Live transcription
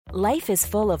Life is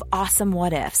full of awesome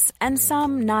what-ifs, and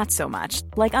some not so much,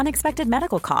 like unexpected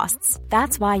medical costs.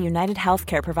 That's why United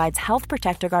Healthcare provides Health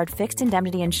Protector Guard fixed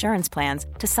indemnity insurance plans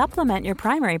to supplement your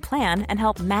primary plan and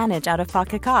help manage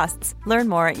out-of-pocket costs. Learn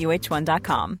more at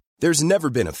uh1.com. There's never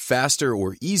been a faster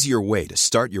or easier way to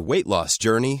start your weight loss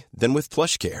journey than with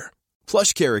PlushCare.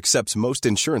 PlushCare accepts most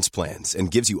insurance plans and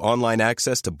gives you online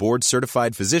access to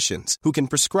board-certified physicians who can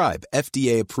prescribe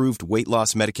FDA-approved weight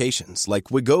loss medications like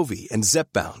Wegovy and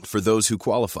Zepbound for those who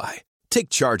qualify. Take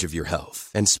charge of your health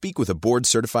and speak with a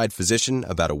board-certified physician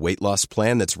about a weight loss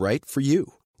plan that's right for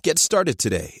you. Get started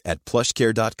today at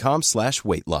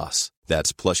plushcare.com/weight loss.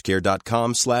 That's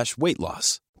plushcare.com/weight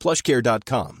loss.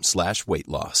 plushcare.com/weight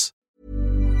loss.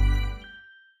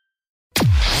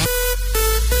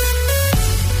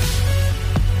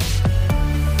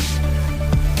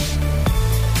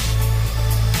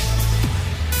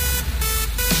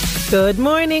 Good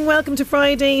morning, welcome to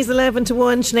Fridays 11 to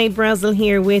 1. Sinead Brazel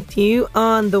here with you.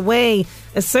 On the way,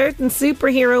 a certain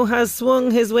superhero has swung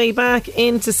his way back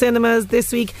into cinemas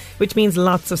this week, which means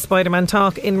lots of Spider-Man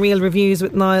talk in Real Reviews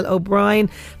with Niall O'Brien.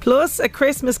 Plus, a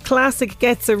Christmas classic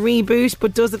gets a reboot,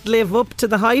 but does it live up to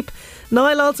the hype?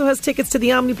 Niall also has tickets to the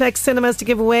Omniplex cinemas to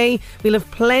give away. We'll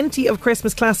have plenty of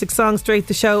Christmas classic songs throughout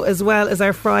the show, as well as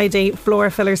our Friday floor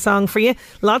filler song for you.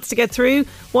 Lots to get through.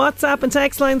 WhatsApp and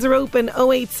text lines are open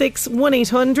 086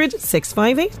 1800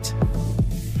 658.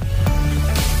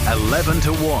 11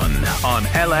 to 1 on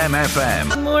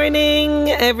LMFM. Good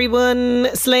morning, everyone.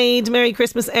 Slade, Merry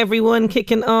Christmas, everyone.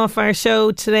 Kicking off our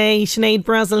show today. Sinead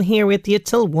Brazel here with you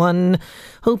till 1.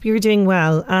 Hope you're doing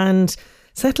well and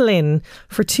settle in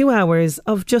for 2 hours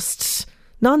of just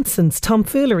nonsense,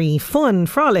 tomfoolery, fun,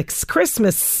 frolics,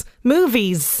 Christmas,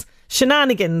 movies,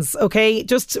 shenanigans, okay?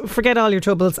 Just forget all your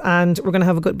troubles and we're going to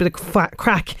have a good bit of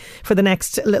crack for the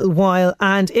next little while.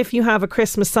 And if you have a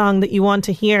Christmas song that you want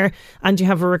to hear and you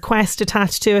have a request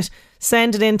attached to it,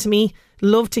 send it in to me.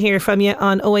 Love to hear from you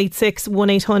on 086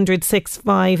 1800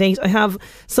 658. I have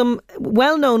some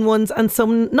well-known ones and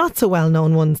some not so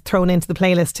well-known ones thrown into the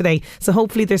playlist today. So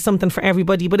hopefully there's something for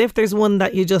everybody. But if there's one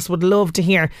that you just would love to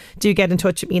hear, do get in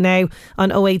touch with me now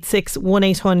on 086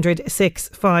 1800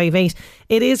 658.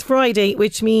 It is Friday,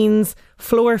 which means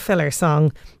floor filler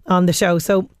song on the show.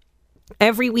 So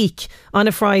every week on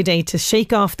a Friday, to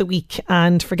shake off the week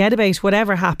and forget about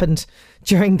whatever happened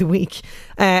during the week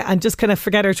and just kind of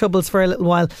forget our troubles for a little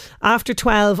while. After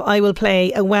 12, I will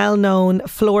play a well-known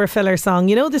floor filler song.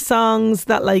 You know, the songs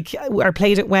that like are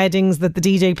played at weddings that the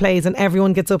DJ plays and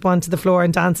everyone gets up onto the floor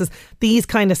and dances, these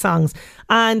kind of songs.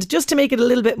 And just to make it a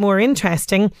little bit more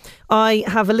interesting, I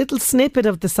have a little snippet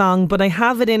of the song, but I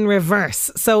have it in reverse.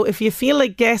 So if you feel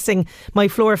like guessing my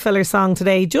floor filler song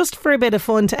today, just for a bit of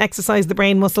fun to exercise the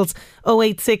brain muscles,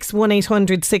 086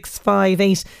 1800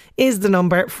 658 is the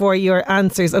number for your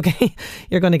answers. Okay,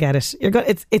 you're going to get it.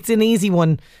 It's an easy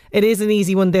one. It is an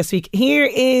easy one this week. Here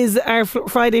is our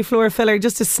Friday floor filler,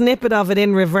 just a snippet of it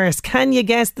in reverse. Can you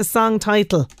guess the song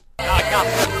title?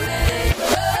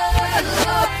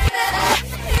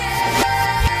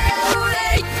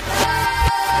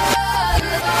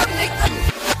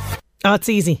 Oh, it's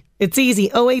easy. It's easy.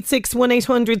 086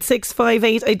 1800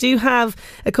 658. I do have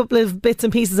a couple of bits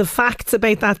and pieces of facts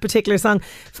about that particular song.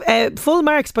 Full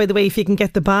marks, by the way, if you can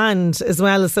get the band as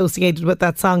well associated with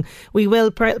that song. We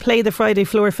will play the Friday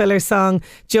floor filler song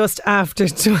just after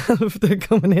 12. They're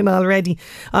coming in already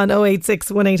on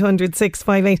 086 1800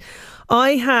 658.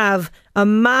 I have a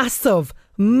massive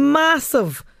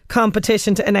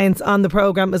competition to announce on the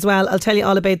programme as well. I'll tell you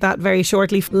all about that very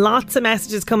shortly. Lots of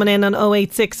messages coming in on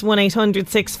 086 1800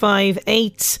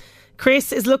 658.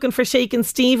 Chris is looking for Shakin'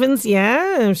 Stevens.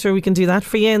 Yeah, I'm sure we can do that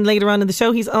for you. And later on in the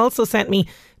show, he's also sent me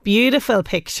beautiful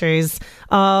pictures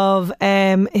of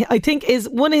I think is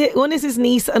one is his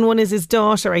niece and one is his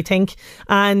daughter, I think,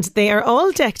 and they are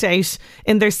all decked out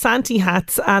in their Santa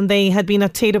hats and they had been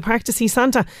at Tato Park to see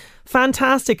Santa.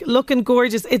 Fantastic, looking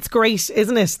gorgeous. It's great,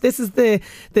 isn't it? This is the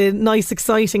nice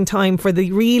exciting time for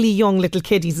the really young little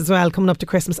kiddies as well, coming up to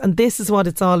Christmas, and this is what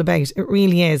it's all about. It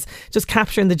really is just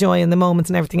capturing the joy and the moments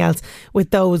and everything else with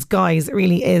those guys. It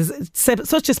really is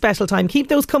such a special time. Keep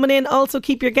those coming in. Also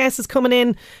keep your guesses coming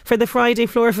in for the Friday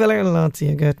floor filler. Lots of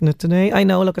you getting it today. I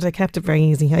know, look, I kept it very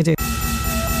easy. I do.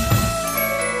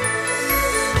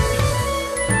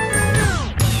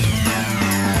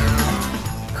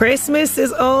 Christmas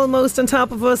is almost on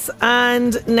top of us,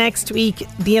 and next week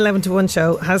the 11 to 1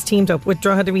 show has teamed up with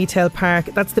Drogheda Retail Park.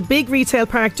 That's the big retail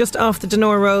park just off the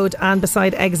Donore Road and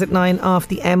beside exit 9 off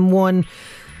the M1.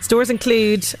 Stores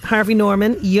include Harvey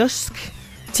Norman, Yusk,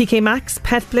 TK Maxx,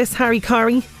 Pet Bliss, Harry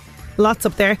Corrie, lots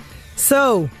up there.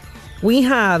 So we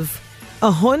have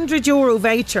 €100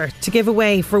 voucher to give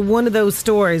away for one of those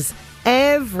stores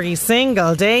every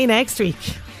single day next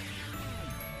week.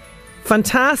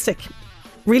 Fantastic.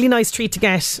 Really nice treat to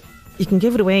get. You can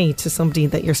give it away to somebody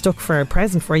that you're stuck for a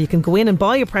present for. You can go in and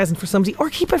buy a present for somebody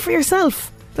or keep it for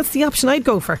yourself. That's the option I'd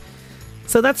go for.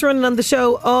 So that's running on the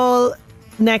show all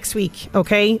next week,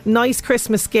 okay? Nice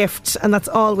Christmas gift, and that's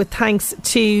all with thanks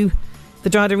to the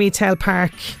Drogheda Retail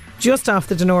Park just off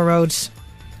the Dunor Road.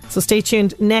 So stay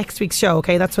tuned next week's show,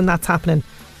 okay? That's when that's happening.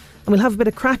 And we'll have a bit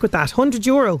of crack with that.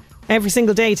 €100 every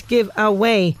single day to give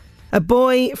away. A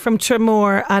boy from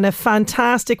Tramore and a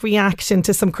fantastic reaction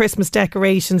to some Christmas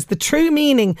decorations. The true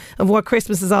meaning of what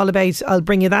Christmas is all about. I'll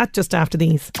bring you that just after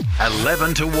these.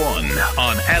 11 to 1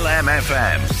 on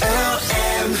LMFM.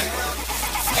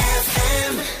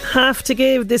 Have to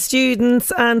give the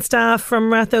students and staff from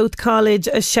Rathoath College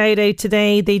a shout out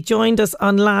today. They joined us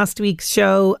on last week's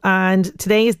show, and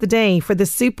today is the day for the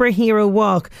superhero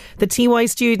walk. The TY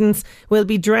students will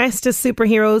be dressed as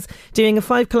superheroes, doing a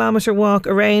 5-kilometre walk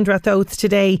around Rathoath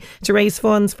today to raise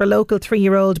funds for local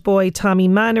 3-year-old boy Tommy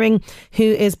Mannering, who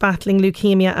is battling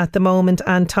leukemia at the moment,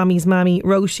 and Tommy's mammy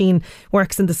Roisin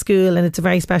works in the school, and it's a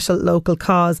very special local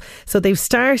cause. So they've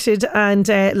started, and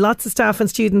lots of staff and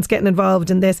students getting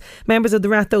involved in this. Members of the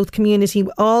Rathoath community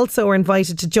also are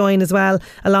invited to join as well,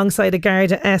 alongside a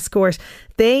Garda escort.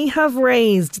 They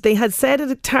had set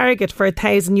a target for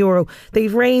 €1,000.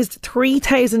 They've raised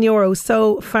 €3,000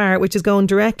 so far, which is going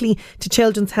directly to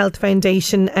Children's Health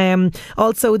Foundation.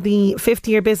 Also, the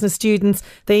 5th-year business students,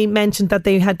 they mentioned that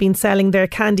they had been selling their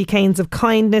candy canes of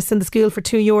kindness in the school for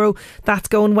 €2. That's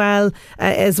going well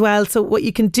as well. So what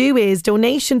you can do is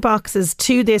donation boxes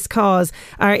to this cause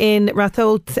are in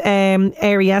Rathoath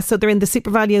area. So they're in the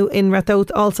SuperValue in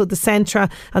Rathoath, also the Centra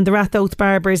and the Rathoath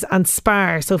Barbers and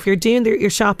Spar. So if you're doing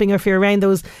your shopping or if you're around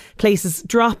those places,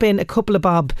 drop in a couple of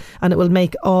bob and it will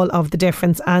make all of the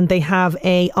difference. And they have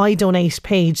a iDonate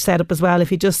page set up as well.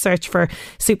 If you just search for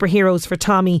Superheroes for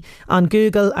Tommy on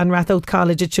Google and Rathoath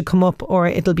College, it should come up, or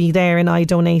it'll be there in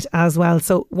iDonate as well.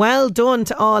 So well done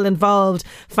to all involved.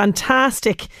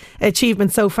 Fantastic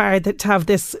achievement so far to have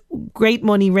this great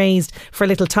money raised for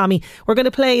little Tommy. We're going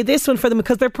to play this one for them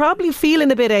because they're probably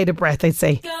feeling a bit out of breath, I'd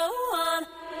say. Go on,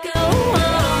 go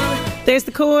on. There's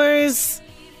the chorus.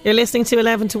 You're listening to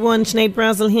 11 to 1. Sinead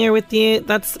Brazel here with you.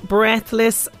 That's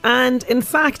Breathless. And in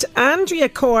fact, Andrea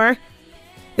Corr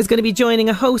is going to be joining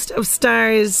a host of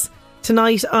stars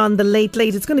tonight on the Late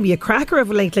Late. It's going to be a cracker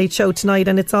of a Late Late show tonight,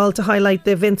 and it's all to highlight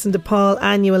the Vincent de Paul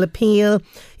annual appeal.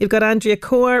 You've got Andrea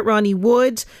Corr, Ronnie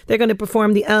Wood. They're going to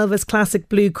perform the Elvis classic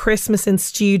Blue Christmas in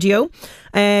studio.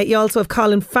 You also have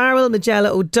Colin Farrell, Magella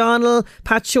O'Donnell,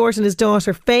 Pat Short and his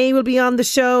daughter Faye will be on the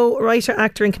show. Writer,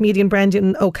 actor and comedian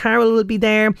Brendan O'Carroll will be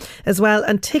there as well,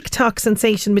 and TikTok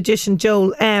sensation magician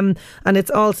Joel M. And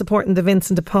it's all supporting the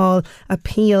Vincent de Paul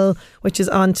appeal, which is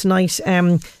on tonight.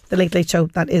 The Late Late Show,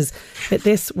 that is.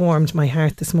 This warmed my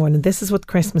heart this morning. This is what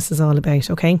Christmas is all about,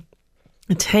 okay?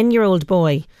 A 10-year-old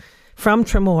boy from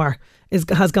Tramore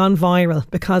has gone viral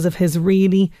because of his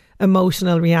really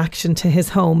emotional reaction to his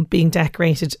home being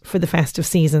decorated for the festive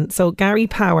season. So Gary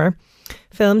Power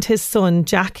filmed his son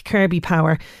Jack Kirby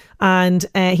Power, and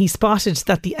he spotted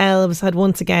that the elves had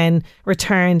once again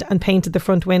returned and painted the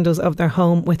front windows of their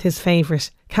home with his favourite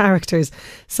characters.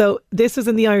 So this was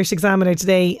in the Irish Examiner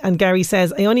today, and Gary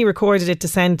says, I only recorded it to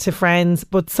send to friends,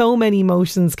 but so many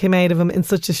emotions came out of him in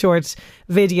such a short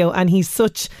video, and he's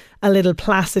such a little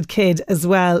placid kid as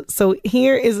well. So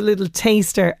here is a little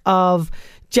taster of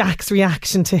Jack's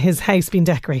reaction to his house being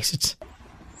decorated.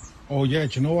 Oh yeah,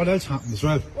 do you know what else happened as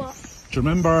well? What? Do you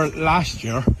remember last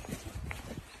year?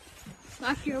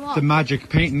 Last year what? The magic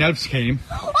painting elves came.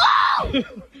 Oh!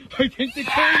 I think they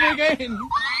came again.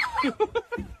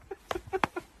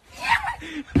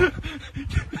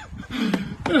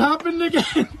 It happened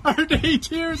again. Are they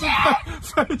tears of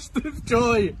festive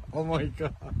joy? Oh my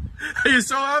god. Are you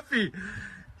so happy?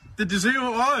 Did you see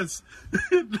who it was?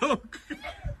 Look.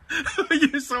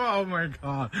 You saw, oh my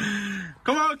god.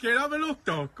 Come on kid, have a look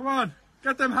though. Come on.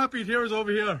 Get them happy tears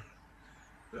over here.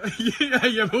 Yeah,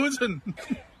 you're boozing.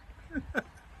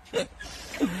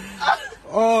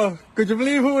 Oh, could you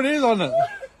believe who it is on it?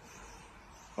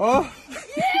 Oh,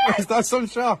 yeah. Is that some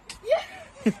shock?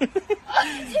 Yeah.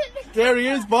 There he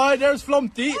is, boy. There's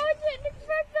Flumpty. I didn't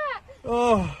expect that.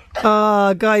 Oh,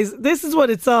 Oh, guys, this is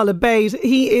what it's all about.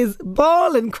 He is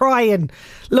bawling, crying,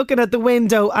 looking at the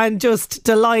window and just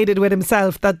delighted with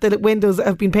himself that the windows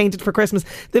have been painted for Christmas.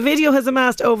 The video has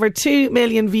amassed over 2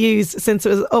 million views since it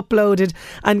was uploaded,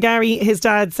 and Gary, his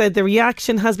dad, said the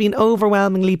reaction has been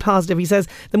overwhelmingly positive. He says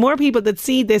the more people that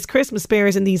see this Christmas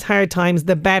spirit in these hard times,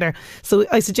 the better. So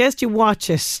I suggest you watch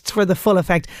it for the full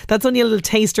effect. That's only a little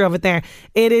taster of it there.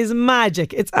 It is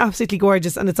magic. It's absolutely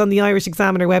gorgeous, and it's on the Irish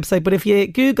Examiner website. But if you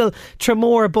Google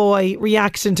Tremor Boy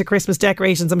reaction to Christmas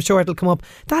decorations, I'm sure it'll come up.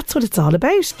 That's what it's all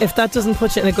about. If that doesn't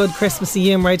put you in a good Christmassy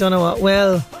humour, I don't know what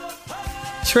will.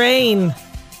 Train,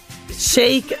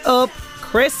 shake up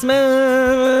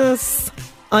Christmas.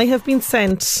 I have been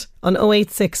sent on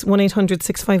 086 1800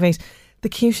 658 the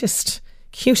cutest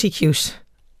cutie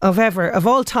of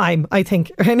all time, I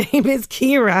think. Her name is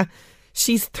Ciara.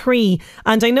 She's 3,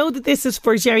 and I know that this is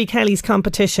for Jerry Kelly's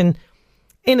competition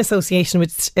in association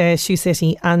with Shoe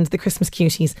City and the Christmas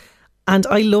Cuties. And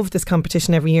I love this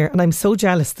competition every year, and I'm so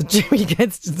jealous that Jerry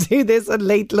gets to do this at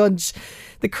late lunch.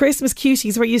 The Christmas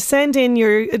Cuties, where you send in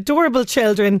your adorable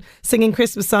children singing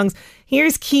Christmas songs.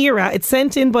 Here's Ciara. It's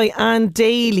sent in by Anne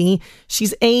Daly.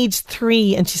 She's aged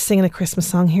 3 and she's singing a Christmas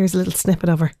song. Here's a little snippet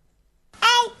of her.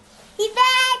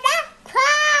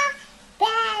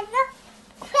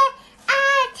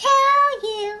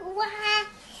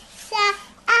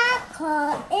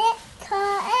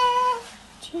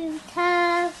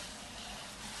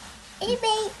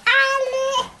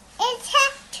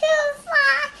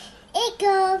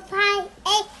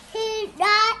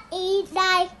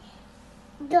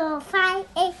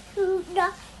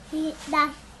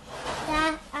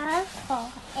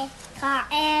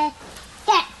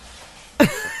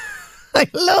 I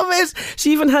love it.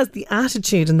 She even has the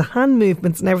attitude and the hand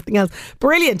movements and everything else.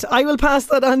 Brilliant. I will pass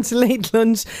that on to Late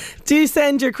Lunch. Do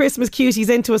send your Christmas cuties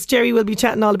into us. Jerry will be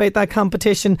chatting all about that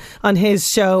competition on his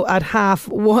show at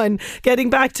 1:30.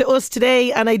 Getting back to us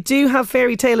today, and I do have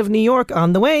Fairy Tale of New York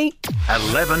on the way.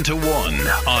 11 to 1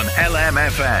 on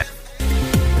LMFM.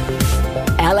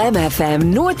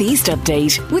 LMFM Northeast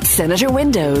Update with Senator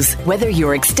Windows. Whether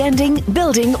you're extending,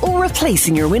 building or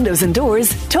replacing your windows and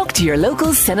doors, talk to your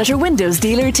local Senator Windows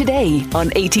dealer today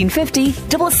on 1850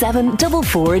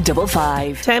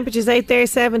 774455. Temperatures out there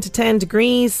 7 to 10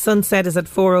 degrees. Sunset is at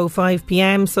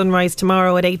 4:05pm. Sunrise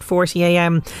tomorrow at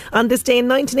 8:40am. On this day in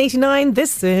 1989, The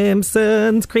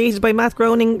Simpsons, created by Matt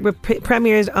Groening,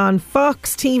 premiered on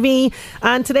Fox TV.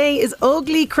 And today is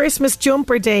Ugly Christmas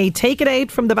Jumper Day. Take it out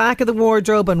from the back of the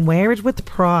wardrobe and wear it with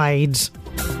pride.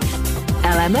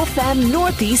 LMFM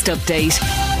Northeast Update.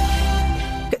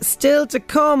 Still to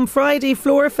come, Friday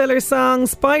floor filler song,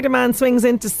 Spider-Man swings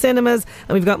into cinemas,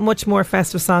 and we've got much more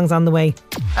festive songs on the way.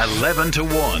 11 to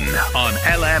 1 on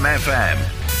LMFM.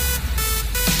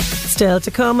 Still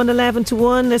to come on 11 to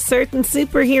 1, a certain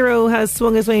superhero has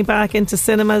swung his way back into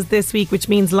cinemas this week, which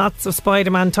means lots of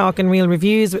Spider-Man talk and real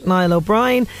reviews with Niall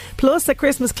O'Brien. Plus, a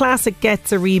Christmas classic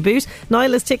gets a reboot.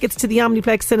 Niall has tickets to the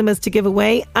Omniplex cinemas to give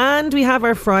away, and we have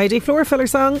our Friday floor filler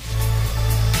song.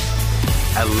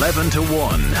 11 to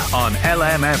 1 on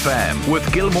LMFM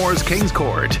with Gilmore's Kings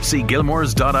Court. See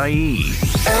gilmores.ie.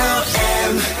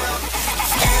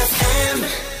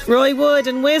 Roy Wood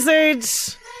and Wizard.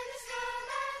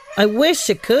 I wish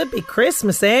it could be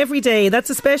Christmas every day. That's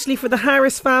especially for the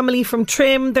Harris family from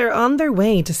Trim. They're on their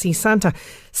way to see Santa.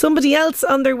 Somebody else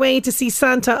on their way to see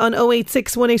Santa on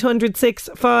 086 1800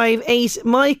 658.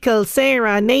 Michael,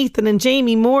 Sarah, Nathan and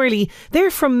Jamie Morley. They're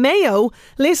from Mayo,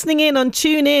 listening in on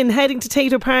Tune In, heading to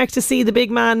Tato Park to see the big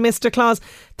man, Mr. Claus.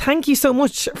 Thank you so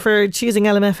much for choosing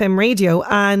LMFM Radio,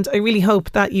 and I really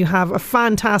hope that you have a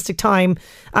fantastic time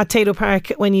at Tato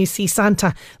Park when you see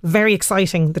Santa. Very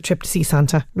exciting, the trip to see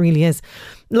Santa, really is.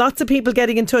 Lots of people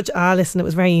getting in touch. Listen, it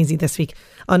was very easy this week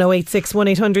on 086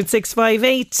 1800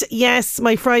 658. Yes,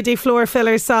 my Friday floor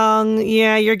filler song.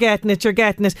 Yeah, you're getting it. Do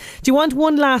you want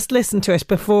one last listen to it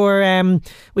before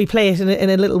we play it in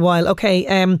a little while? Okay,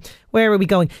 where are we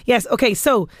going? Yes, okay,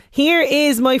 so here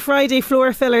is my Friday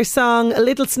floor filler song, a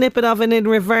little snippet of it in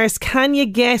reverse. Can you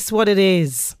guess what it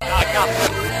is?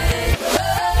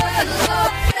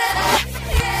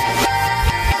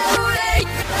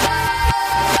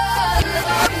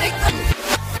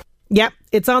 Yep,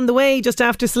 it's on the way just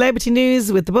after Celebrity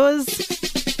News with The Buzz.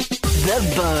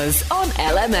 The Buzz on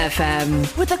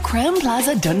LMFM with the Crowne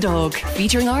Plaza Dundalk,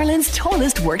 featuring Ireland's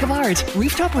tallest work of art,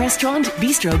 rooftop restaurant,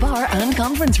 bistro bar and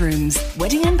conference rooms,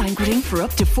 wedding and banqueting for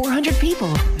up to 400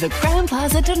 people. The Crowne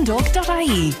Plaza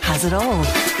Dundalk.ie has it all.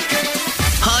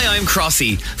 Hi, I'm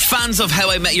Crossy. Fans of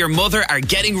How I Met Your Mother are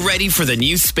getting ready for the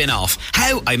new spin-off,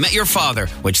 How I Met Your Father,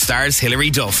 which stars Hilary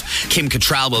Duff. Kim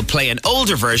Cattrall will play an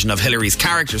older version of Hilary's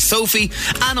character, Sophie,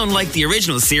 and unlike the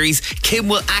original series, Kim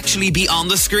will actually be on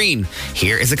the screen.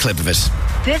 Here is a clip of it.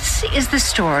 This is the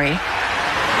story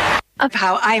of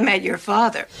how I met your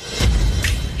father.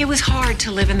 It was hard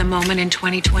to live in the moment in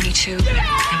 2022.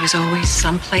 There was always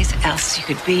someplace else you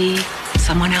could be,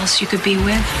 someone else you could be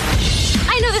with.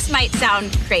 I know this might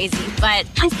sound crazy, but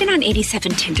I've been on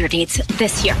 87 Tinder dates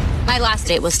this year. My last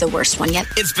date was the worst one yet.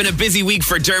 It's been a busy week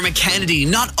for Dermot Kennedy.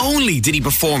 Not only did he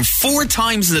perform 4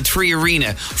 times in the Three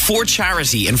Arena for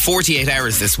charity in 48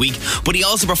 hours this week, but he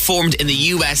also performed in the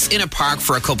US in a park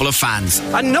for a couple of fans.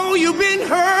 I know you've been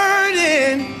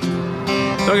hurting.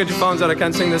 Don't get your phones out, I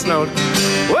can't sing this note.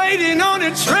 Waiting on a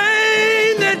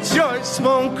train that just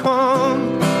won't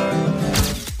come.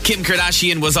 Kim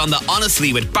Kardashian was on the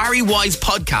Honestly with Barry Wise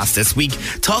podcast this week,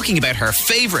 talking about her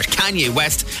favourite Kanye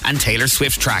West and Taylor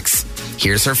Swift tracks.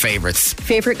 Here's her favourites.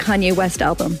 Favourite Kanye West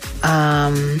album?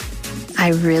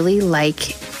 I really like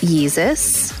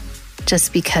Yeezus,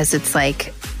 just because it's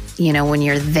like, you know, when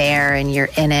you're there and you're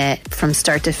in it from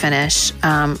start to finish.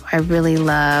 I really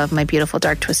love My Beautiful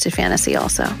Dark Twisted Fantasy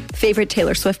also. Favorite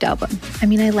Taylor Swift album? I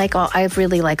mean, I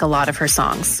really like a lot of her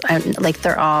songs.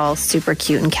 They're all super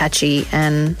cute and catchy,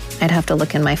 and I'd have to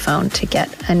look in my phone to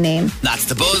get a name. That's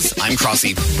The Buzz. I'm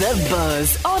Crossy. The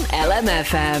Buzz on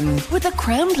LMFM with the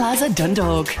Crown Plaza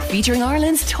Dundalk, featuring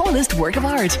Ireland's tallest work of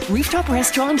art, rooftop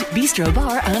restaurant, bistro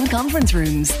bar and conference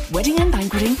rooms, wedding and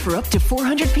banqueting for up to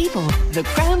 400 people. The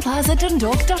Crown Plaza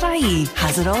Dundalk.ie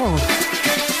has it all.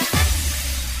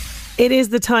 It is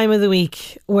the time of the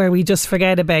week where we just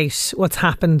forget about what's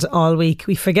happened all week.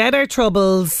 We forget our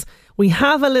troubles. We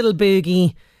have a little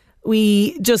boogie.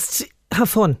 We just have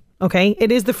fun, okay?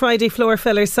 It is the Friday Floor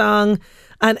Filler song,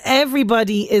 and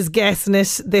everybody is guessing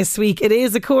it this week. It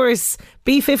is, of course,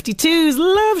 B-52's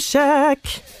Love Shack.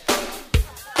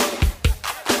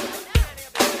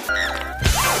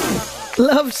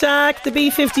 Love Shack, the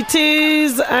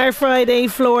B-52s, our Friday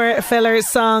Floor Filler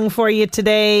song for you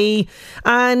today.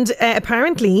 And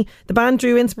apparently the band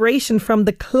drew inspiration from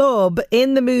the club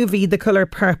in the movie The Colour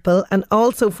Purple, and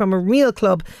also from a real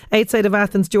club outside of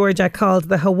Athens, Georgia, called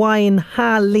the Hawaiian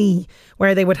Ha-Lee,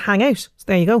 where they would hang out. So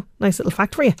there you go, nice little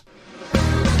fact for you.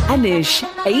 Anish,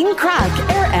 Ain Crack,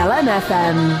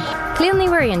 LMFM. Cleanly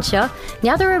Warian Shaw,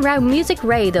 neither around music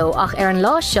radio ach an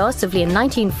law Shaw sa in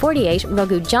 1948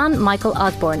 rugu John Michael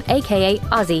Osborne, aka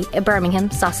Ozzy, in Birmingham,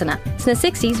 Sassana. Sna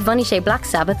 60s, Vunny Shea Black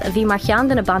Sabbath, a vi marchiand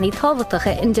and a bani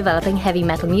tolvatache in developing heavy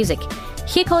metal music.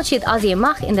 He called shit Ozzy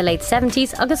Mach in the late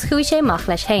 70s, agus chui sé Mach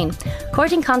leis hain.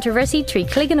 Courting controversy, trí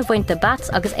cligan of the bats,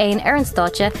 agus ein Ernst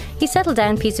Dodge, he settled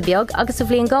down piece of biog, agus of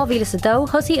Lian Galvila Sado,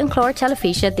 Hussy and Chlor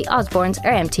Telefisha, the Osbornes,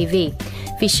 MTV.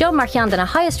 Vi show marchiand and a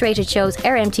highest rated shows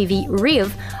MTV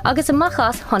Riv, agus a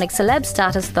Machas, Honig celeb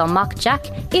status, the Mach Jack,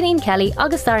 Ian Kelly,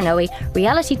 agus Darnoe,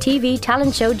 reality TV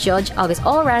talent show judge, agus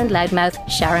all round loudmouth,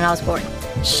 Sharon Osbourne.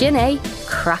 Shin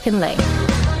Crackin' Lay.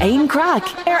 Ain Crack,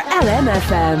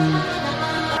 LMFM.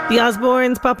 The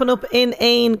Osbournes popping up in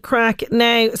Ain Crack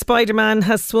now. Spider-Man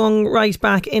has swung right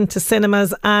back into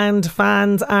cinemas and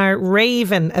fans are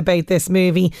raving about this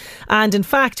movie. And in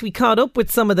fact, we caught up with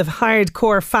some of the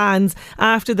hardcore fans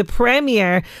after the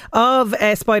premiere of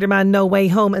Spider-Man No Way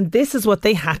Home, and this is what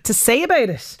they had to say about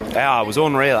it. Yeah, it was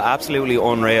unreal, absolutely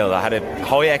unreal. I had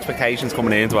high expectations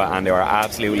coming into it and they were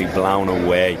absolutely blown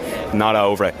away, not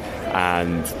over it.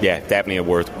 And yeah, definitely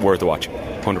worth a watch,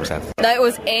 100%. That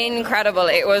was incredible.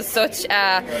 It was such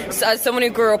as someone who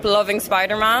grew up loving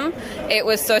Spider-Man, it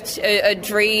was such a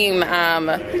dream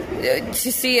to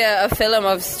see a film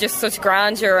of just such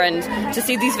grandeur and to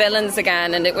see these villains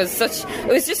again. And it was just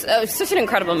such an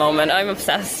incredible moment. I'm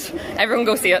obsessed. Everyone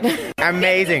go see it.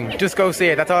 Amazing. Just go see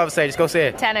it. That's all I would say. Just go see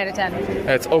it. 10 out of 10.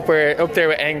 It's up there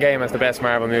with Endgame as the best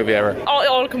Marvel movie ever.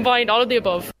 All combined, all of the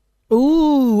above.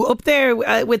 Ooh, up there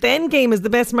with Endgame as the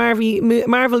best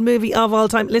Marvel movie of all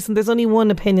time. Listen, there's only one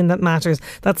opinion that matters.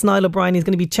 That's Niall O'Brien. He's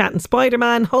going to be chatting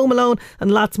Spider-Man, Home Alone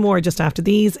and lots more just after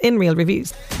these in Real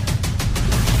Reviews.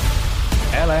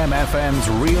 LMFM's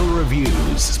Real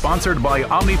Reviews, sponsored by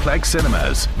Omniplex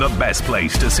Cinemas, the best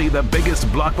place to see the biggest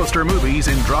blockbuster movies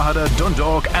in Drogheda,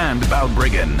 Dundalk and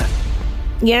Balbriggan.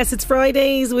 Yes, it's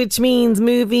Fridays, which means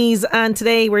movies, and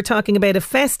today we're talking about a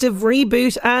festive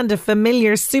reboot and a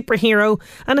familiar superhero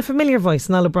and a familiar voice.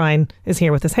 Niall O'Brien is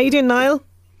here with us. How you doing, Niall?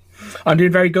 I'm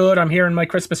doing very good. I'm here in my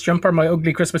Christmas jumper, my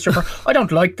ugly Christmas jumper. I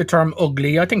don't like the term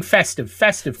ugly. I think festive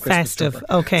Christmas jumper.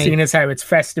 Okay. Seeing as how it's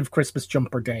festive Christmas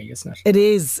jumper day, isn't it? It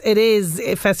is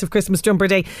a festive Christmas jumper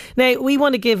day. Now, we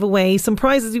want to give away some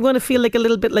prizes. We want to feel like a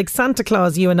little bit like Santa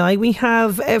Claus, you and I. We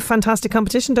have a fantastic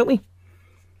competition, don't we?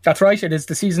 That's right, it is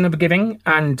the season of giving,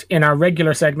 and in our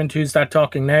regular segment, Who's That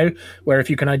Talking Now, where if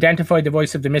you can identify the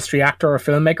voice of the mystery actor or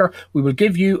filmmaker, we will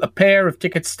give you a pair of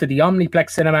tickets to the Omniplex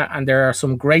Cinema, and there are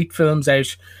some great films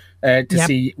out to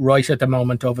see right at the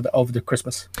moment over the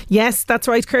Christmas. Yes, that's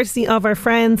right. Courtesy of our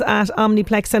friends at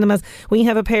Omniplex Cinemas, we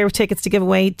have a pair of tickets to give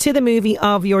away to the movie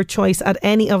of your choice at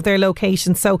any of their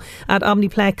locations. So at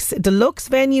Omniplex Deluxe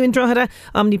venue in Drogheda,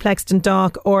 Omniplex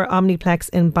Dundalk, or Omniplex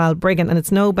in Balbriggan. And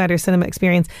it's no better cinema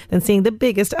experience than seeing the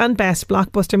biggest and best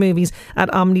blockbuster movies at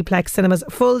Omniplex Cinemas.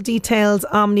 Full details,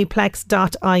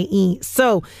 omniplex.ie.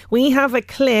 So we have a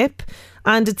clip,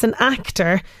 and it's an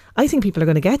actor. I think people are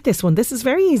going to get this one. This is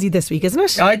very easy this week, isn't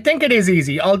it? I think it is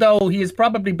easy, although he is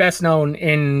probably best known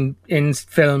in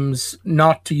films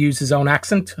not to use his own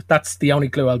accent. That's the only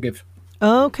clue I'll give.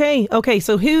 Okay,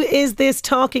 so who is this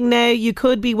talking now? You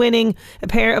could be winning a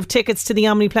pair of tickets to the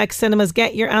Omniplex Cinemas.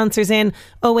 Get your answers in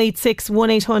 086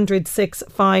 1800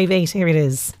 658. Here it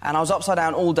is. And I was upside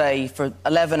down all day for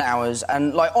 11 hours,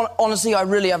 and honestly, I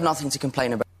really have nothing to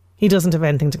complain about. He doesn't have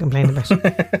anything to complain about.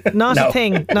 Not a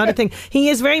thing. He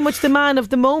is very much the man of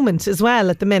the moment as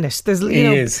well at the minute. There's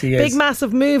big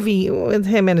massive movie with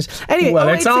him in it. Anyway, well,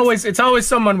 it's always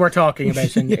someone we're talking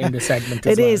about in the segment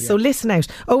as well. It is, so listen out.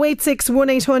 086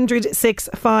 1800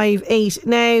 658.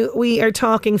 Now we are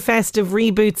talking festive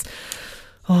reboots.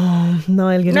 Oh,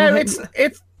 Niall, you know it's how I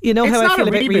feel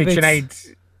about reboots.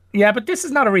 Sinead. Yeah, but this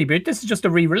is not a reboot. This is just a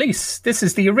re-release. This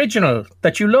is the original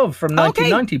that you love from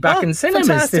 1990 back in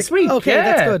cinemas this week. Okay,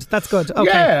 yeah. That's good.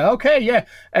 Okay. Yeah.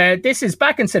 This is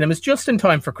back in cinemas just in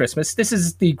time for Christmas. This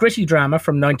is the gritty drama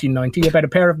from 1990 about a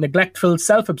pair of neglectful,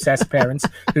 self-obsessed parents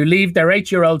who leave their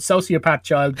 8-year-old sociopath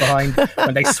child behind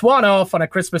when they swan off on a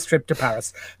Christmas trip to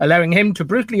Paris, allowing him to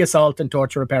brutally assault and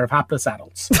torture a pair of hapless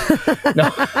adults.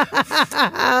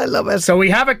 I love it. So we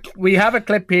have a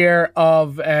clip here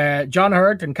of John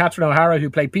Hurt and Catherine O'Hara, who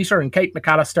play Peter, and Kate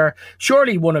McAllister,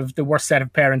 surely one of the worst set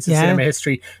of parents in cinema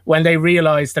history, when they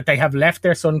realise that they have left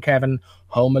their son Kevin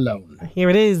home alone.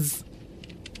 Here it is.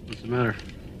 What's the matter?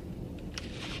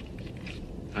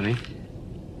 Honey?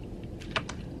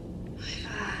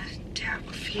 I've a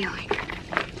terrible feeling.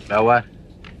 About what?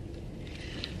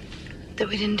 That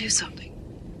we didn't do something.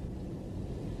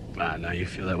 No, you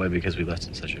feel that way because we left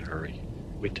in such a hurry.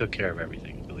 We took care of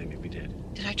everything. Believe me, we did.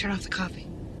 Did I turn off the coffee?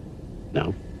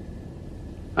 No.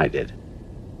 I did.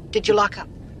 Did you lock up?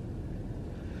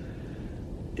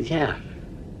 Yeah.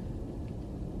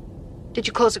 Did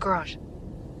you close the garage?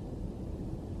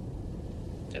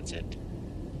 That's it.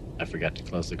 I forgot to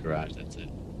close the garage, that's it.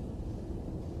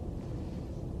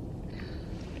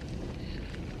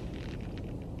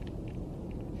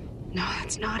 No,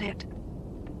 that's not it.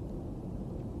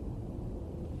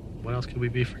 What else could we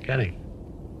be forgetting?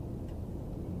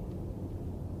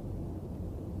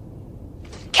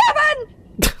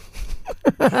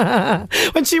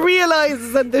 When she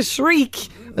realises that the shriek.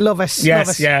 I love it.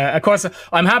 Yes, yeah. Of course,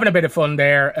 I'm having a bit of fun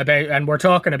there and we're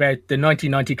talking about the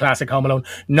 1990 classic Home Alone,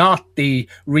 not the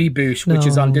reboot, which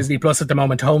is on Disney Plus at the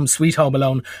moment, Home Sweet Home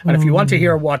Alone. And if you want to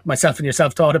hear what myself and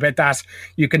yourself thought about that,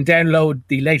 you can download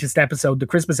the latest episode, the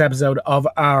Christmas episode of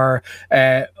our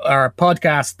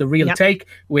podcast, The Real Take,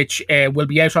 which will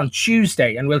be out on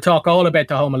Tuesday, and we'll talk all about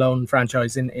the Home Alone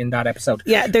franchise in that episode.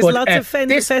 Yeah, there's lots of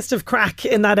festive crack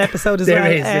in that episode as well.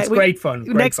 There is. It's great fun.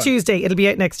 Tuesday. It'll be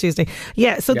out next Tuesday.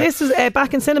 Yeah. So this is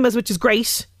back in cinemas, which is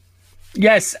great.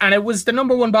 Yes, and it was the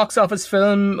number one box office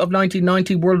film of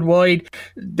 1990 worldwide.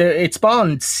 It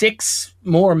spawned 6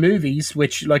 more movies,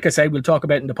 which, like I say, we'll talk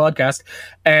about in the podcast.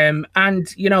 I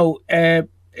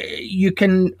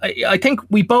think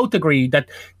we both agree that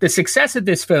the success of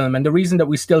this film, and the reason that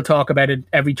we still talk about it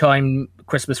every time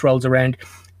Christmas rolls around,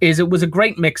 is it was a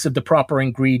great mix of the proper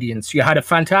ingredients. You had a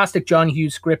fantastic John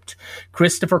Hughes script.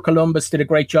 Christopher Columbus did a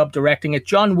great job directing it.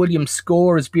 John Williams'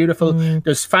 score is beautiful.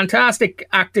 There's fantastic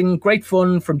acting, great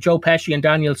fun from Joe Pesci and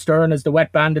Daniel Stern as the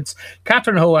Wet Bandits.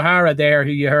 Catherine O'Hara there,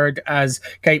 who you heard as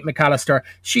Kate McAllister.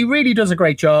 She really does a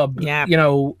great job,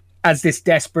 as this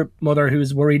desperate mother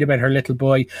who's worried about her little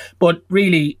boy. But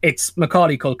really, it's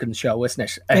Macaulay Culkin's show, isn't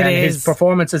it? His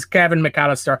performance as Kevin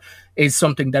McAllister is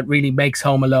something that really makes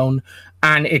Home Alone.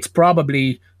 And it's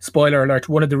probably spoiler alert,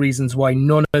 one of the reasons why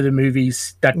none of the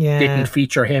movies that didn't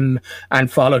feature him and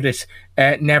followed it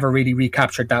never really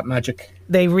recaptured that magic.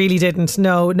 They really didn't.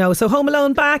 No. So Home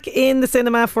Alone back in the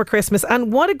cinema for Christmas.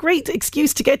 And what a great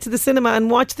excuse to get to the cinema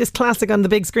and watch this classic on the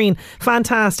big screen.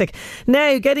 Fantastic.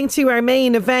 Now, getting to our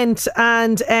main event.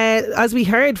 And as we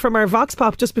heard from our Vox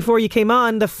Pop just before you came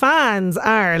on, the fans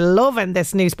are loving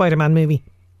this new Spider-Man movie.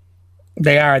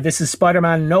 They are. This is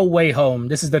Spider-Man No Way Home.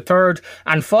 This is the third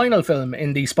and final film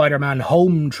in the Spider-Man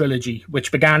Home trilogy,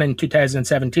 which began in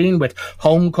 2017 with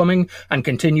Homecoming and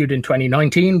continued in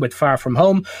 2019 with Far From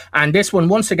Home. And this one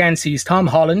once again sees Tom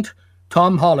Holland.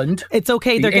 It's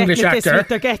okay, they're English getting it actor. this week.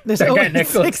 They're getting it. They're getting it.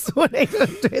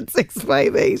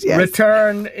 61800-658,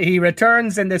 yes. He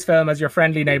returns in this film as your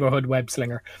friendly neighbourhood web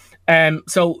slinger.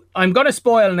 So I'm going to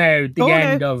spoil now the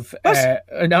end of...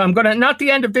 I'm going to... Not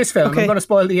the end of this film. Okay. I'm going to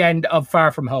spoil the end of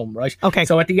Far From Home, right? Okay.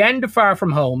 So at the end of Far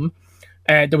From Home,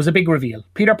 there was a big reveal.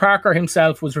 Peter Parker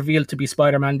himself was revealed to be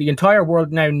Spider-Man. The entire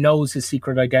world now knows his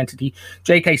secret identity.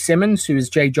 J.K. Simmons, who is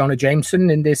J. Jonah Jameson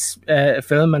in this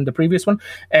film and the previous one,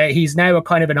 he's now a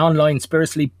kind of an online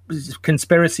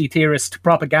conspiracy theorist,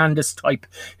 propagandist type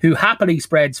who happily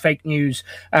spreads fake news.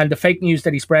 And the fake news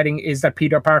that he's spreading is that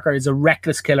Peter Parker is a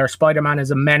reckless killer. Spider-Man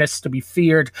is a menace to be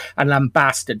feared and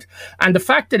lambasted. And the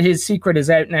fact that his secret is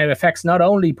out now affects not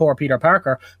only poor Peter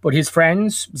Parker, but his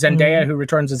friends, Zendaya, who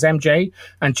returns as MJ,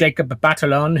 and Jacob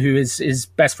Batalon, who is his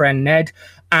best friend Ned.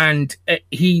 And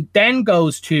he then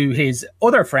goes to his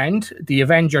other friend, the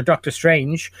Avenger Doctor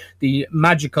Strange, the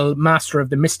magical master of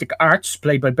the mystic arts,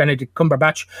 played by Benedict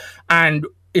Cumberbatch, and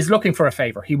is looking for a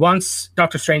favour. He wants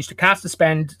Doctor Strange to cast a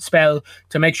spell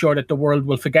to make sure that the world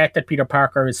will forget that Peter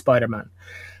Parker is Spider-Man.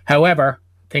 However,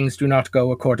 things do not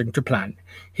go according to plan.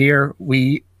 Here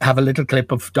we have a little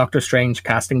clip of Doctor Strange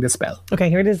casting the spell. Okay,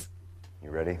 here it is. You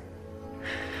ready?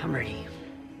 I'm ready.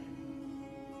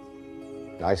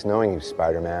 Nice knowing you,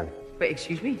 Spider-Man. Wait,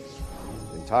 excuse me?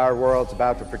 The entire world's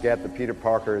about to forget that Peter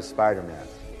Parker is Spider-Man.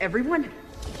 Everyone?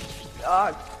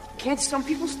 Can't some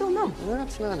people still know?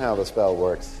 That's not how the spell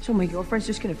works. So my girlfriend's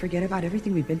just gonna forget about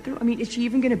everything we've been through? I mean, is she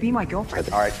even gonna be my girlfriend?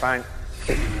 All right, fine.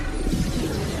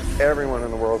 Everyone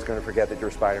in the world's gonna forget that you're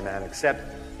Spider-Man except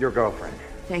your girlfriend.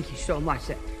 Thank you so much.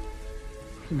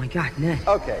 Oh my God, Ned.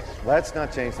 Okay, let's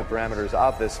not change the parameters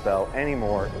of this spell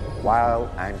anymore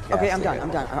while I'm casting. Okay, I'm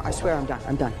done. I swear I'm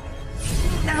done.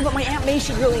 Nah, but my Aunt May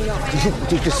should really know.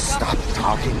 You just stop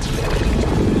talking.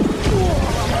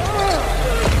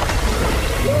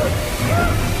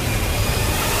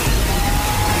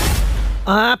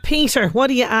 Peter, what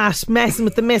are you at? Messing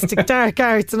with the mystic dark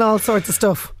arts and all sorts of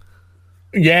stuff.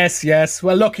 Yes.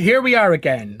 Well, look, here we are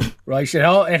again, right?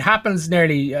 It happens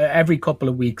nearly every couple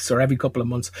of weeks or every couple of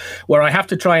months where I have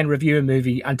to try and review a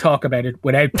movie and talk about it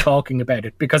without talking about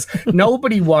it, because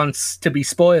nobody wants to be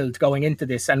spoiled going into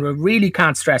this, and we really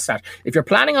can't stress that. If you're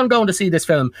planning on going to see this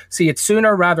film, see it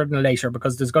sooner rather than later,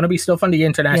 because there's going to be stuff on the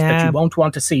internet that you won't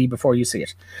want to see before you see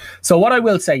it. So what I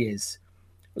will say is,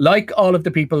 like all of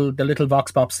the people, the little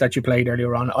Vox Pops that you played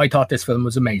earlier on, I thought this film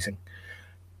was amazing.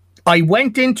 I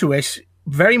went into it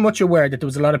very much aware that there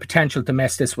was a lot of potential to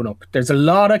mess this one up. There's a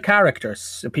lot of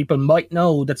characters. People might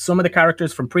know that some of the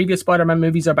characters from previous Spider-Man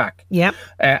movies are back. Yep.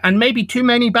 And maybe too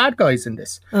many bad guys in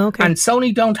this. Okay. And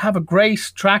Sony don't have a great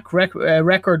track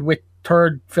record with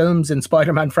third films in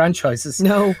Spider-Man franchises.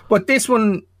 No. But this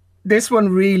one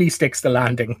really sticks the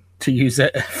landing, to use a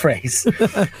phrase.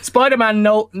 Spider-Man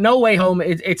No Way Home,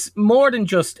 it's more than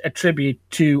just a tribute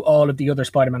to all of the other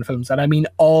Spider-Man films, and I mean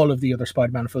all of the other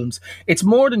Spider-Man films. It's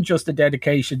more than just a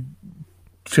dedication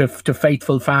to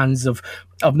faithful fans of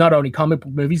not only comic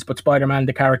book movies, but Spider-Man,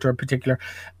 the character in particular.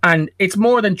 And it's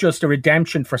more than just a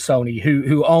redemption for Sony,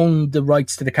 who own the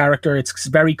rights to the character. It's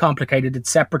very complicated. It's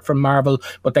separate from Marvel,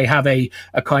 but they have a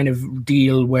kind of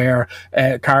deal where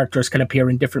characters can appear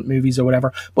in different movies or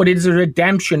whatever. But it is a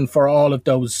redemption for all of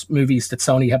those movies that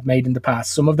Sony have made in the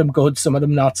past. Some of them good, some of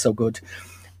them not so good.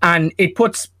 And it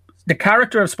puts the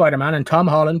character of Spider-Man and Tom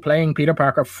Holland playing Peter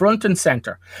Parker front and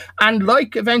center. And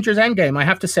like Avengers Endgame, I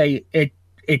have to say it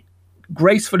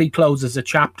gracefully closes a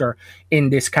chapter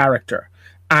in this character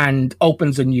and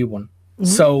opens a new one.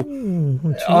 So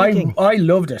I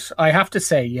loved it, I have to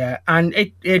say, yeah. And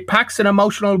it packs an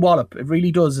emotional wallop. It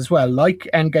really does as well, like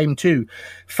Endgame 2.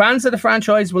 Fans of the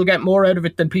franchise will get more out of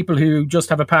it than people who just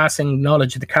have a passing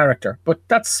knowledge of the character. But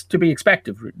that's to be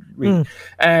expected, really.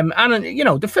 And, you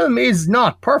know, the film is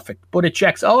not perfect, but it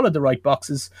checks all of the right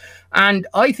boxes. And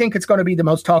I think it's going to be the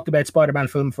most talked about Spider-Man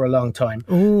film for a long time,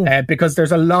 because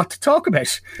there's a lot to talk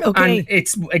about. Okay. And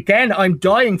it's, again, I'm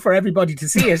dying for everybody to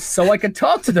see it so I can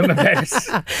talk to them about it.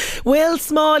 Will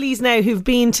Smallies now, who've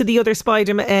been to the other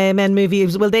Spider-Man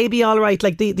movies, will they be all right?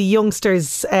 Like the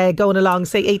youngsters going along,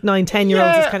 say 8, 9,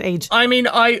 10-year-olds, this kind of age? I mean,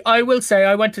 I will say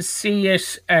I went to see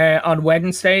it on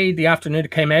Wednesday, the afternoon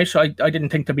it came out. I didn't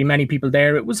think there'd be many people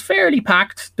there. It was fairly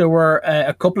packed. There were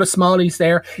a couple of Smallies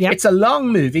there. Yep. It's a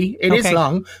long movie. It is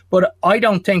long, but I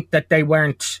don't think that they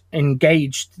weren't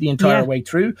engaged the entire way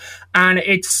through. And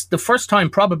it's the first time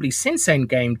probably since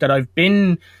Endgame that I've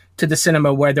been to the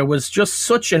cinema where there was just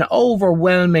such an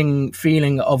overwhelming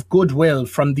feeling of goodwill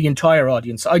from the entire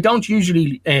audience. I don't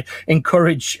usually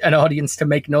encourage an audience to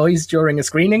make noise during a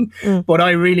screening, but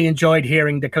I really enjoyed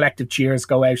hearing the collective cheers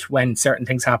go out when certain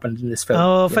things happened in this film.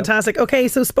 Oh, fantastic. Okay,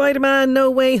 so Spider-Man No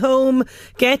Way Home,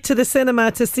 get to the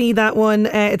cinema to see that one.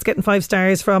 It's getting 5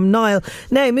 stars from Niall.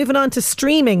 Now, moving on to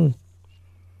streaming.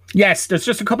 Yes, there's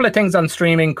just a couple of things on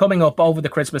streaming coming up over the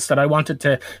Christmas that I wanted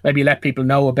to maybe let people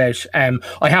know about.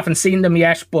 I haven't seen them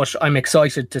yet, but I'm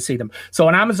excited to see them. So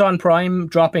on Amazon Prime,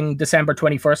 dropping December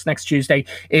 21st, next Tuesday,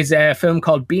 is a film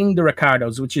called Being the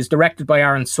Ricardos, which is directed by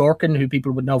Aaron Sorkin, who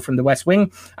people would know from The West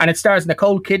Wing. And it stars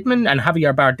Nicole Kidman and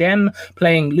Javier Bardem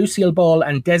playing Lucille Ball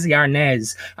and Desi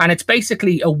Arnaz. And it's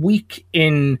basically a week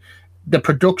in the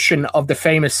production of the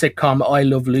famous sitcom I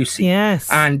Love Lucy. Yes.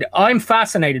 And I'm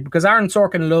fascinated because Aaron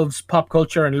Sorkin loves pop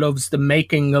culture and loves the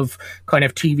making of kind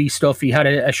of TV stuff. He had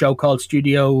a show called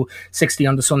Studio 60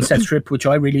 on the Sunset Strip, which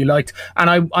I really liked.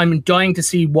 And I'm dying to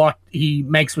see what he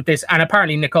makes with this. And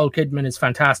apparently Nicole Kidman is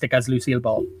fantastic as Lucille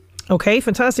Ball. Okay,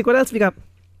 fantastic. What else have you got?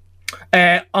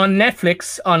 On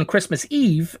Netflix on Christmas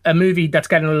Eve, a movie that's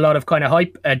getting a lot of kind of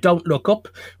hype, Don't Look Up,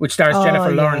 which stars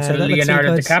Jennifer Lawrence and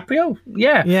Leonardo DiCaprio.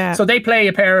 Yeah. So they play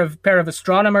a pair of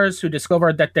astronomers who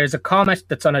discovered that there's a comet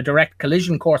that's on a direct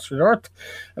collision course with Earth.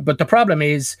 But the problem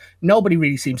is nobody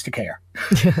really seems to care.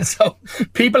 So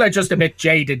people are just a bit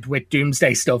jaded with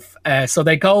doomsday stuff. So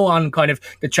they go on kind of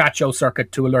the chat show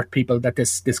circuit to alert people that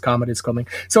this comet is coming.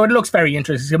 So it looks very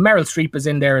interesting. Meryl Streep is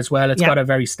in there as well. It's got a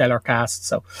very stellar cast.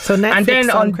 So Netflix and then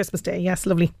on Christmas Day. Yes,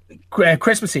 lovely.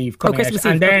 Christmas Eve coming out.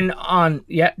 And then on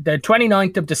the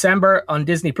 29th of December on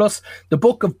Disney Plus, The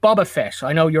Book of Boba Fett.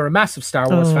 I know you're a massive Star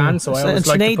Wars fan, so I always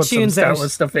like to put some Star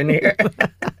Wars stuff in here.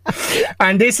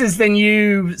 And this is the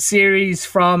new series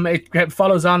it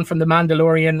follows on from The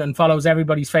Mandalorian and follows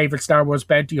everybody's favourite Star Wars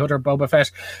bounty hunter, Boba Fett,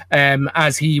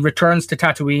 as he returns to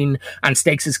Tatooine and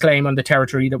stakes his claim on the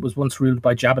territory that was once ruled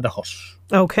by Jabba the Hutt.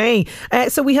 Okay,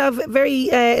 so we have very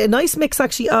nice mix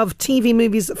actually of TV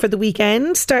movies for the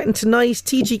weekend. Starting tonight,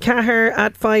 T.G. Caher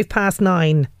at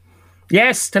 9:05.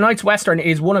 Yes, tonight's Western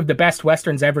is one of the best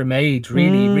Westerns ever made,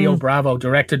 really. Rio Bravo,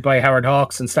 directed by Howard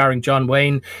Hawks and starring John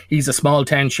Wayne. He's a small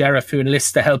town sheriff who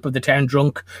enlists the help of the town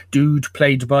drunk dude,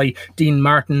 played by Dean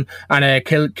Martin, and a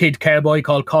kid cowboy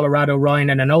called Colorado Ryan,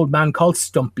 and an old man called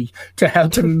Stumpy to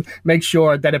help him make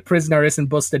sure that a prisoner isn't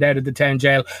busted out of the town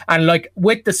jail. And like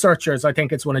with The Searchers, I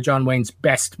think it's one of John Wayne's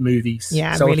best movies.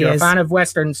 Yeah, so really if you're a fan of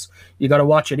Westerns, you got to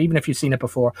watch it, even if you've seen it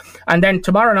before. And then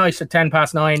tomorrow night at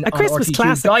 9:10 a Christmas RTÉ2,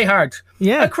 classic. Die Hard.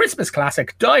 Yeah. A Christmas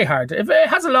classic, Die Hard. It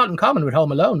has a lot in common with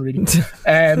Home Alone, really.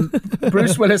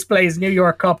 Bruce Willis plays New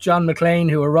York cop John McClane,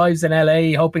 who arrives in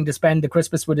LA hoping to spend the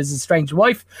Christmas with his estranged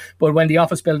wife. But when the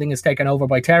office building is taken over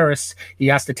by terrorists, he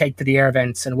has to take to the air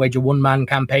vents and wage a one-man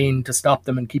campaign to stop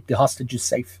them and keep the hostages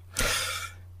safe.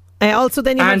 Also,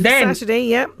 then you have Saturday,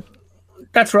 yeah.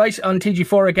 That's right, on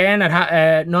TG4 again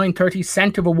at 9:30,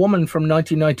 Scent of a Woman from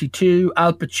 1992,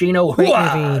 Al Pacino. Great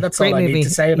movie. That's great all I movie. need to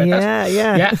say about that.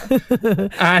 Yeah.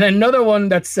 And another one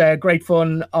that's great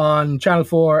fun on Channel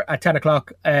 4 at 10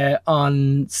 o'clock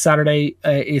on Saturday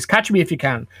is Catch Me If You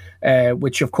Can,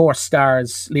 which of course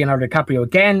stars Leonardo DiCaprio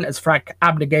again as Frank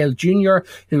Abagnale Jr.,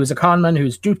 who is a conman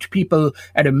who's duped people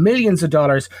out of millions of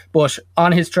dollars, but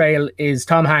on his trail is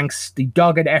Tom Hanks, the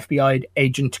dogged FBI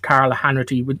agent Carl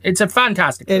Hanratty. It's a fantastic.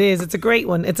 It is. It's a great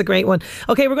one.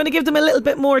 Okay, we're going to give them a little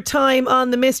bit more time on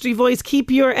the Mystery Voice.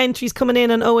 Keep your entries coming in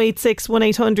on 086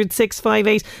 1800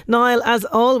 658. Niall, as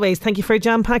always, thank you for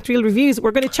jam-packed Real Reviews.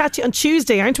 We're going to chat to you on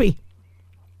Tuesday, aren't we?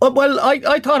 Well,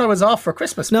 I thought I was off for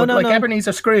Christmas, but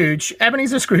Ebenezer Scrooge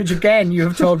again, you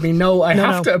have told me I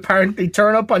have to apparently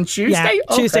turn up on Tuesday?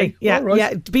 Yeah, Tuesday,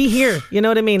 yeah, be here, you know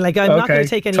what I mean? Like, I'm not going to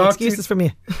take any excuses from you.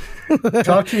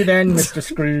 Talk to you then, Mr.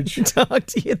 Scrooge. Talk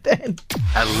to you then.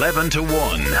 11 to 1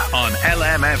 on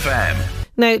LMFM.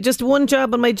 Now, just one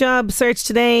job on my job search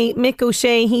today. Mick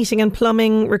O'Shea Heating and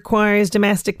Plumbing requires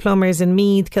domestic plumbers in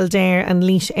Meath, Kildare and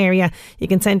Laois area. You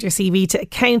can send your CV to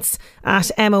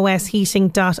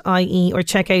accounts@mosheating.ie or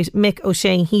check out Mick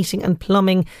O'Shea Heating and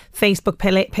Plumbing Facebook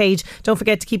page. Don't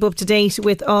forget to keep up to date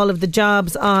with all of the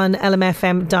jobs on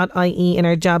lmfm.ie in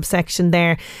our job section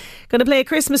there. Going to play a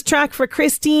Christmas track for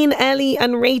Christine, Ellie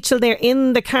and Rachel. They're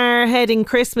in the car heading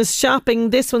Christmas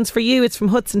shopping. This one's for you. It's from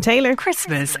Hudson Taylor.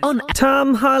 Christmas on...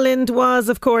 Tom Holland was,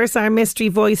 of course, our mystery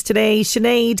voice today.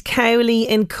 Sinead Cowley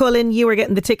in Cullen, you are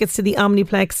getting the tickets to the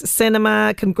Omniplex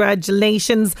Cinema.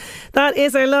 Congratulations. That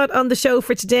is our lot on the show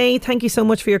for today. Thank you so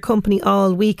much for your company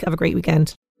all week. Have a great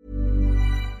weekend.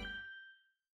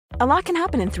 A lot can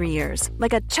happen in 3 years,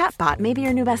 like a chatbot may be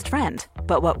your new best friend.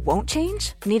 But what won't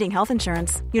change? Needing health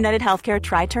insurance. United Healthcare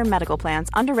Tri-Term Medical Plans,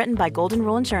 underwritten by Golden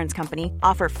Rule Insurance Company,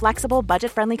 offer flexible,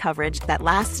 budget-friendly coverage that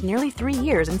lasts nearly 3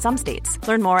 years in some states.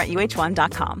 Learn more at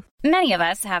uh1.com. Many of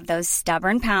us have those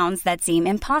stubborn pounds that seem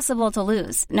impossible to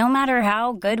lose, no matter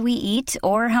how good we eat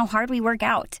or how hard we work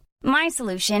out. My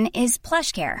solution is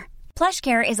PlushCare.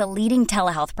 PlushCare is a leading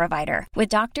telehealth provider with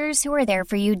doctors who are there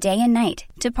for you day and night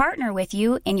to partner with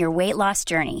you in your weight loss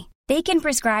journey. They can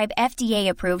prescribe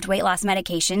FDA-approved weight loss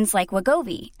medications like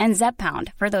Wegovy and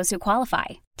Zepbound for those who qualify.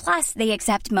 Plus, they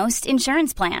accept most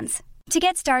insurance plans. To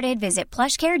get started, visit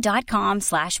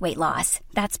plushcare.com/weightloss.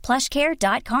 That's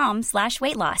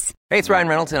plushcare.com/weightloss. Hey, it's Ryan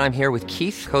Reynolds, and I'm here with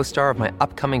Keith, co-star of my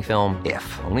upcoming film,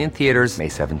 If, only in theaters May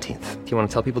 17th. Do you want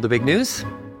to tell people the big news?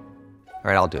 All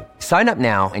right, I'll do it. Sign up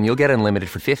now and you'll get unlimited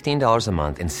for $15 a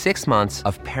month and 6 months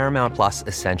of Paramount Plus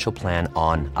Essential Plan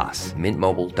on us.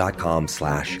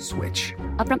 MintMobile.com/switch.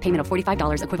 Upfront payment of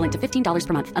 $45 equivalent to $15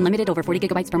 per month. Unlimited over 40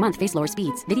 gigabytes per month. Face lower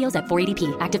speeds. Videos at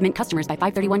 480p. Active Mint customers by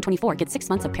 531.24 get 6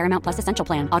 months of Paramount Plus Essential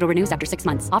Plan. Auto renews after 6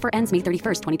 months. Offer ends May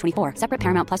 31st, 2024. Separate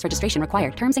Paramount Plus registration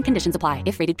required. Terms and conditions apply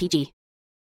if rated PG.